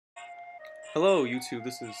Hello YouTube,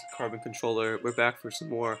 this is Carbon Controller. We're back for some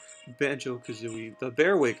more Banjo-Kazooie, the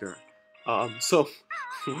Bear Waker. So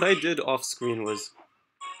what I did off screen was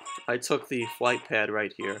I took the flight pad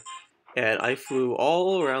right here and I flew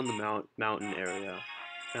all around the mountain area.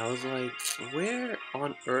 And I was like, where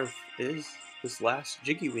on earth is this last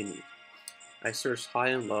Jiggy we need? I searched high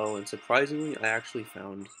and low and surprisingly I actually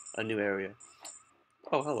found a new area.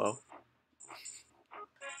 Oh, hello.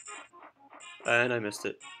 And I missed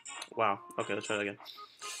it. Wow. Okay, let's try that again.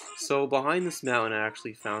 So behind this mountain, I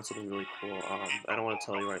actually found something really cool. I don't want to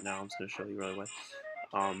tell you right now. I'm just going to show you right away.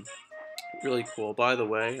 Um, really cool. By the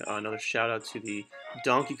way, another shout out to the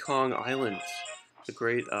Donkey Kong Islands. The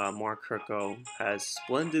great Mark Kirko has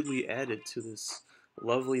splendidly added to this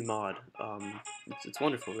lovely mod. It's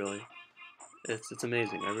wonderful, really. It's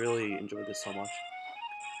amazing. I really enjoyed this so much.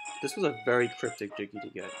 This was a very cryptic Jiggy to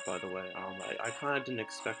get, by the way. I kind of didn't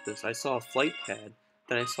expect this. I saw a flight pad,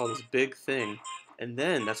 then I saw this big thing, and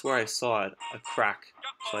then that's where I saw it, a crack.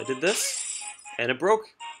 So I did this, and it broke.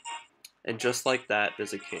 And just like that,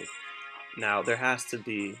 there's a cave. Now, there has to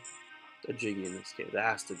be a Jiggy in this cave. There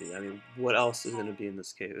has to be. I mean, what else is going to be in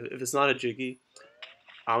this cave? If it's not a Jiggy,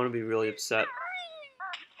 I'm going to be really upset.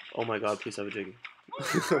 Oh my god, please have a Jiggy.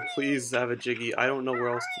 Please have a Jiggy. I don't know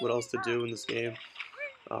what else to do in this game.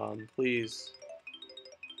 Please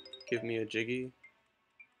give me a Jiggy.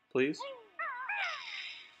 Please?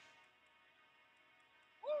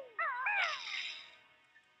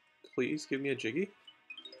 Please give me a Jiggy?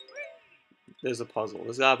 There's a puzzle.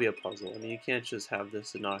 There's gotta be a puzzle. I mean, you can't just have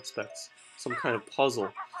this and not expect some kind of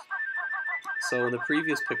puzzle. So in the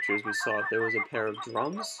previous pictures we saw there was a pair of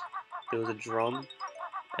drums, there was a drum,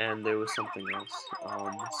 and there was something else.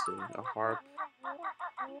 Let's see, a harp,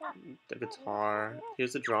 the guitar.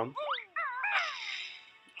 Here's the drum.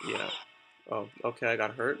 Yeah. Oh, okay, I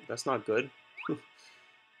got hurt. That's not good.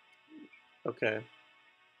 Okay.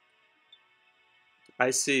 I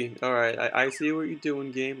see. Alright, I see what you're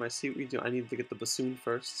doing, game. I see what you're doing. I need to get the bassoon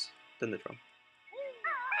first, then the drum.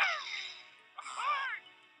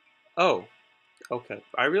 Oh, okay.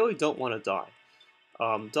 I really don't want to die.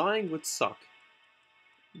 Dying would suck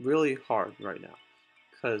really hard right now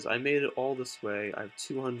because I made it all this way. I have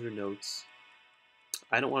 200 notes.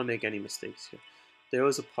 I don't want to make any mistakes here. There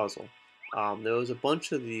was a puzzle. There was a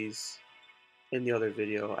bunch of these in the other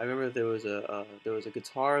video. I remember there was a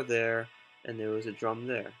guitar there and there was a drum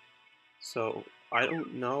there. So I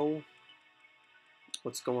don't know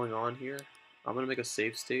what's going on here. I'm gonna make a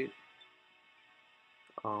save state.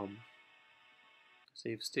 Um,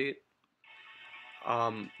 Save state.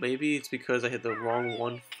 Maybe it's because I hit the wrong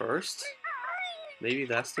one first. Maybe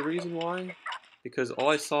that's the reason why. Because all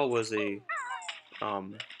I saw was a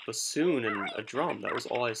bassoon and a drum. That was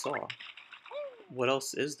all I saw. What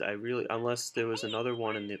else is that? I really, unless there was another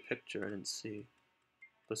one in the picture I didn't see.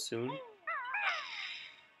 Bassoon?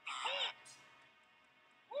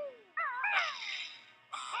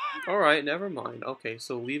 Alright, never mind. Okay,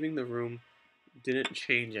 so leaving the room didn't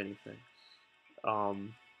change anything.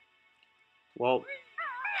 Um, well,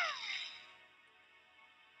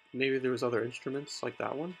 maybe there was other instruments like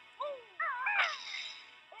that one?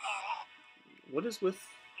 What is with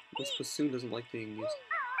this bassoon doesn't like being used?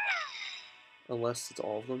 Unless it's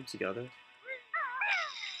all of them together.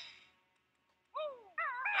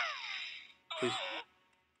 Please.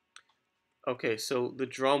 Okay, so the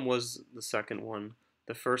drum was the second one.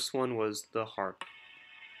 The first one was the harp.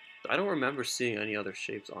 I don't remember seeing any other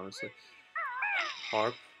shapes, honestly.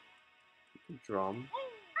 Harp, drum,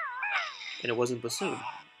 and it wasn't bassoon.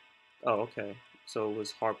 Oh, okay. So it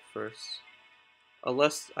was harp first.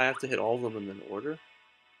 Unless I have to hit all of them in an order.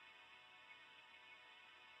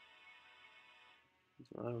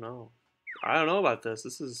 I don't know. I don't know about this.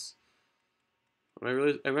 This is. Am I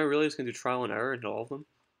really just gonna do trial and error into all of them?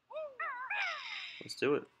 Let's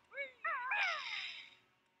do it.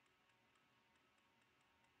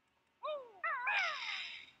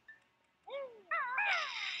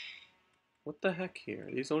 What the heck here?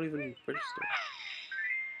 These don't even register.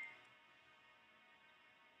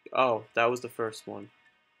 Oh, that was the first one.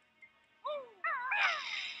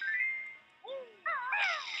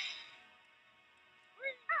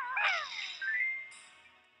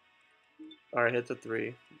 Alright, hit the 3.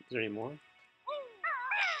 Is there any more?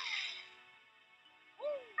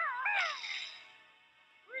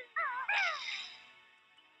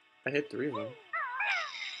 I hit 3 of them.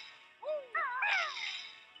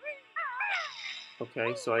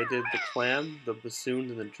 Okay, so I did the clam, the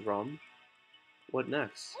bassoon, and the drum. What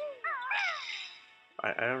next?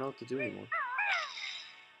 I don't know what to do anymore.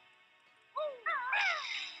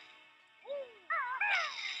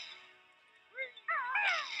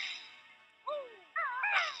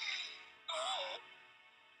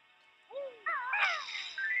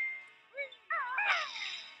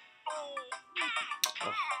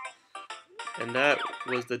 And that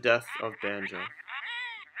was the death of Banjo.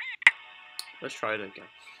 Let's try it again.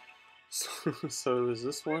 So it was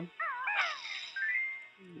this one,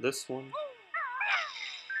 this one,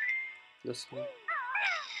 this one.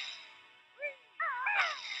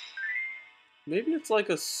 Maybe it's like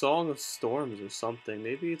a Song of Storms or something.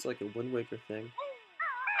 Maybe it's like a Wind Waker thing.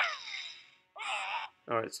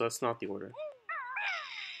 Alright, so that's not the order.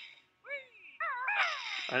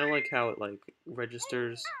 I don't like how it like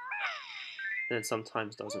registers and it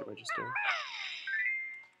sometimes doesn't register.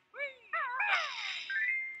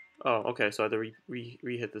 Oh, okay, so I had to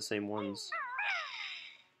re-hit the same ones.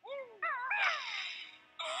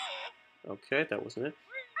 Okay, that wasn't it.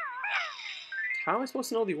 How am I supposed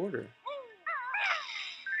to know the order?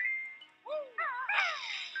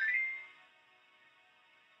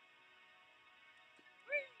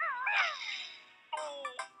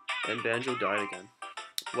 And Banjo died again.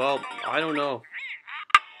 Well, I don't know.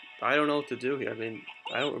 I don't know what to do here. I mean,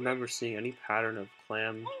 I don't remember seeing any pattern of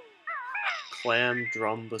clam,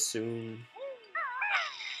 drum, bassoon.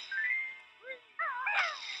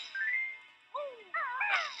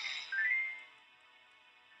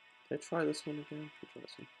 Did I try this one again? Let's try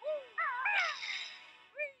this one.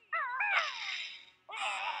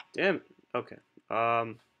 Damn it. Okay.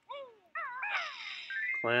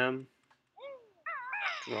 Clam,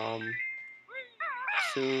 drum,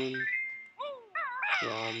 bassoon,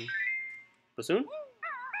 drum, bassoon?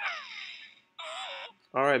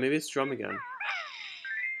 Alright, maybe it's drum again.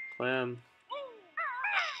 Clam,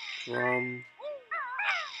 drum,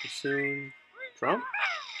 bassoon, drum?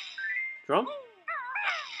 Drum?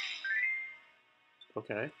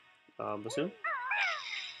 Okay. Bassoon?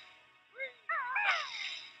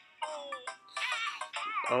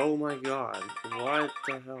 Oh my god. What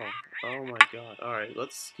the hell? Oh my god. Alright,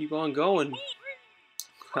 let's keep on going.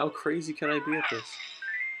 How crazy can I be at this?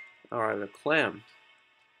 Alright, a clam.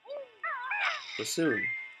 Bassoon.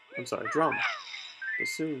 I'm sorry, drum.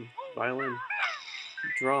 Bassoon. Violin.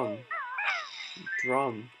 Drum.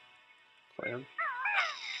 Drum. Clam.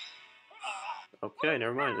 Okay,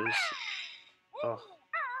 never mind. It was... Oh.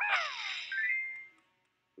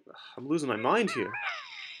 I'm losing my mind here.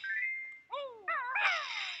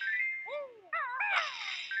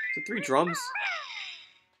 Is it 3 drums?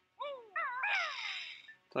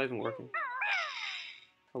 It's not even working.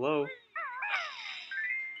 Hello?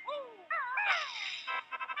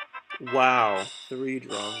 Wow, 3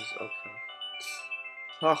 drums. Okay.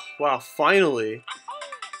 Oh, wow, finally.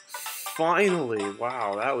 Finally.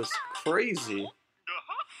 Wow, that was crazy.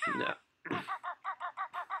 No.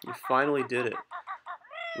 We finally did it.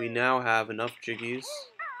 We now have enough jiggies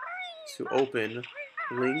to open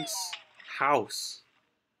Link's house.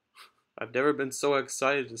 I've never been so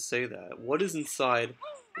excited to say that. What is inside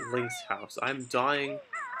Link's house? I'm dying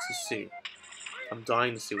to see. I'm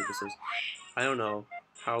dying to see what this is. I don't know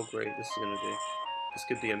how great this is going to be. This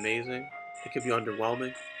could be amazing. It could be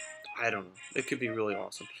underwhelming. I don't know. It could be really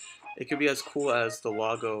awesome. It could be as cool as the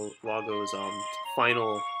Lago's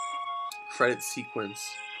final credit sequence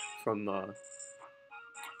from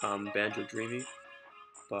Banjo Dreamy,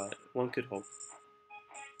 but one could hope.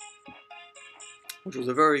 Which was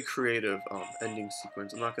a very creative ending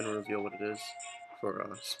sequence. I'm not going to reveal what it is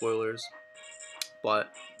for spoilers,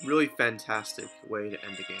 but really fantastic way to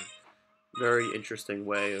end a game. Very interesting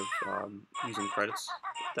way of using credits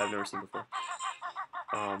that I've never seen before.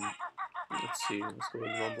 Let's see, let's go to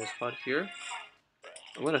Rumble's HUD here.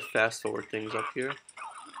 I'm going to fast forward things up here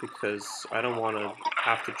because I don't want to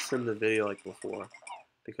have to trim the video like before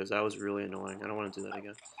because that was really annoying. I don't want to do that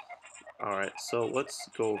again. Alright, so let's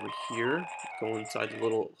go over here, go inside the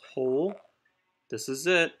little hole. This is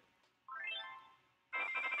it.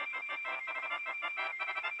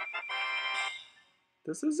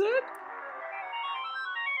 This is it?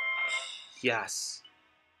 Yes.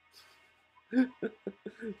 There's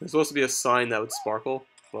supposed to be a sign that would sparkle,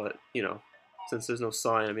 but, you know, since there's no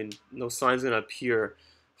sign, I mean, no sign's gonna appear.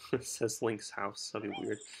 It says Link's house. That'd be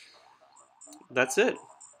weird. That's it.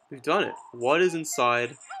 We've done it. What is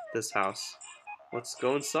inside this house? Let's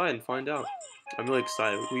go inside and find out. I'm really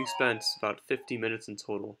excited. We spent about 50 minutes in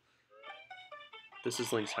total. This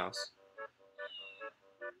is Link's house.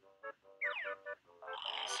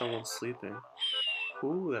 Someone's sleeping.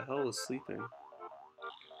 Who the hell is sleeping?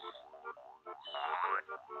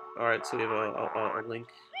 Alright, so we have a Link,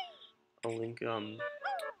 Wind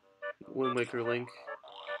Waker Link.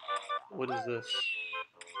 What is this?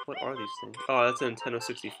 What are these things? Oh, that's a Nintendo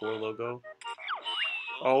 64 logo.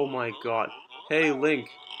 Oh my god. Hey Link,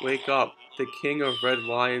 wake up. The King of Red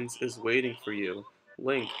Lions is waiting for you.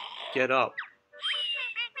 Link, get up.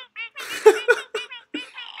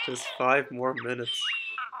 Just 5 more minutes.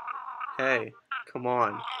 Hey, come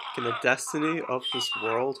on. Can the destiny of this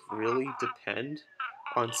world really depend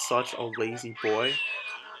on such a lazy boy?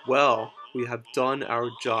 Well, we have done our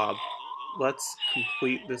job. Let's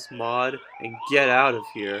complete this mod and get out of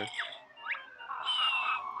here.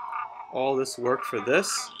 All this work for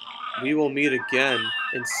this? We will meet again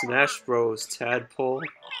in Smash Bros. Tadpole.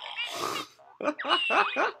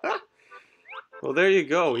 Well, there you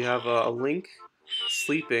go. We have a Link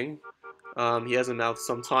sleeping. He has a mouth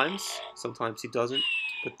sometimes he doesn't,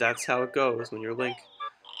 but that's how it goes when you're Link.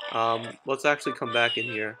 Let's actually come back in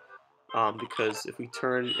here, because if we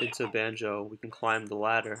turn into Banjo, we can climb the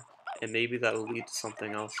ladder, and maybe that will lead to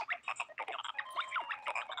something else.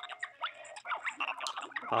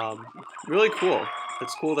 Um, really cool.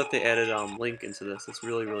 It's cool that they added Link into this. It's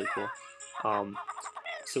really, really cool. Um,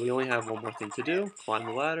 so we only have one more thing to do. Climb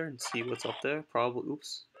the ladder and see what's up there. Probably,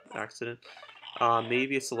 oops, accident.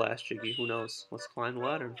 Maybe it's the last Jiggy. Who knows? Let's climb the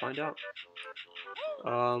ladder and find out.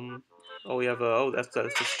 Oh, we have that's the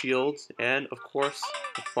shield, and of course,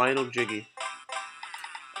 the final Jiggy.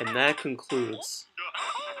 And that concludes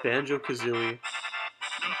Banjo-Kazooie,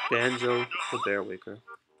 Banjo the Bear Waker.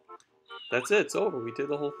 That's it. It's over. We did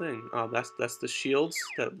the whole thing. That's the shields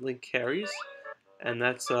that Link carries, and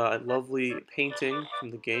that's a lovely painting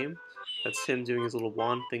from the game. That's him doing his little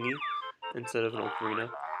wand thingy instead of an ocarina.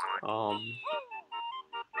 Um,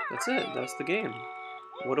 that's it. That's the game.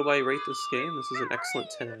 What do I rate this game? This is an excellent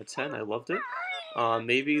 10 out of 10. I loved it.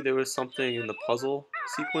 Maybe there was something in the puzzle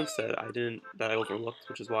sequence that I overlooked,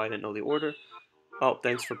 which is why I didn't know the order. Oh,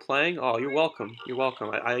 thanks for playing. Oh, you're welcome. You're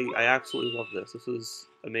welcome. I absolutely love this. This was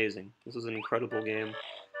amazing. This was an incredible game,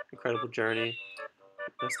 incredible journey.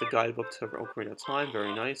 That's the guidebook to Ocarina of Time.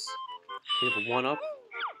 Very nice. We have a 1-up,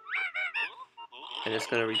 and it's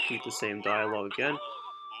going to repeat the same dialogue again.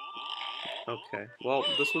 Okay, well,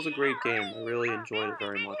 this was a great game. I really enjoyed it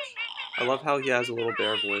very much. I love how he has a little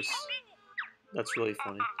bear voice. That's really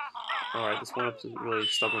funny. Alright, this 1-up is a really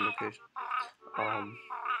stubborn location.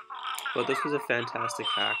 But this was a fantastic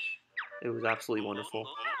hack. It was absolutely wonderful.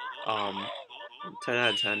 10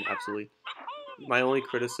 out of 10, absolutely. My only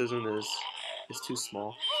criticism is it's too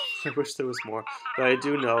small. I wish there was more. But I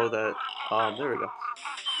do know that, there we go.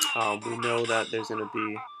 We know that there's going to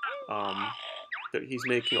be, that he's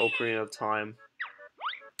making Ocarina of Time.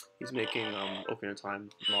 He's making Ocarina of Time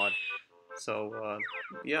mod. So,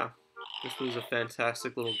 yeah. This was a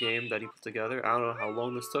fantastic little game that he put together. I don't know how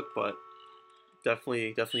long this took, but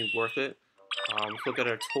definitely worth it. Let's look at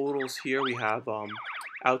our totals here. We have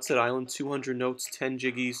Outset Island, 200 notes, 10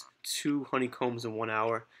 jiggies, 2 honeycombs in 1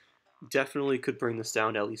 hour. Definitely could bring this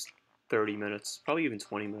down to at least 30 minutes, probably even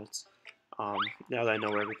 20 minutes, now that I know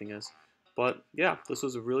where everything is. But yeah, this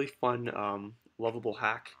was a really fun, lovable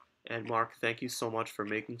hack. And Mark, thank you so much for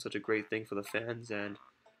making such a great thing for the fans. And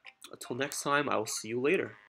until next time, I will see you later.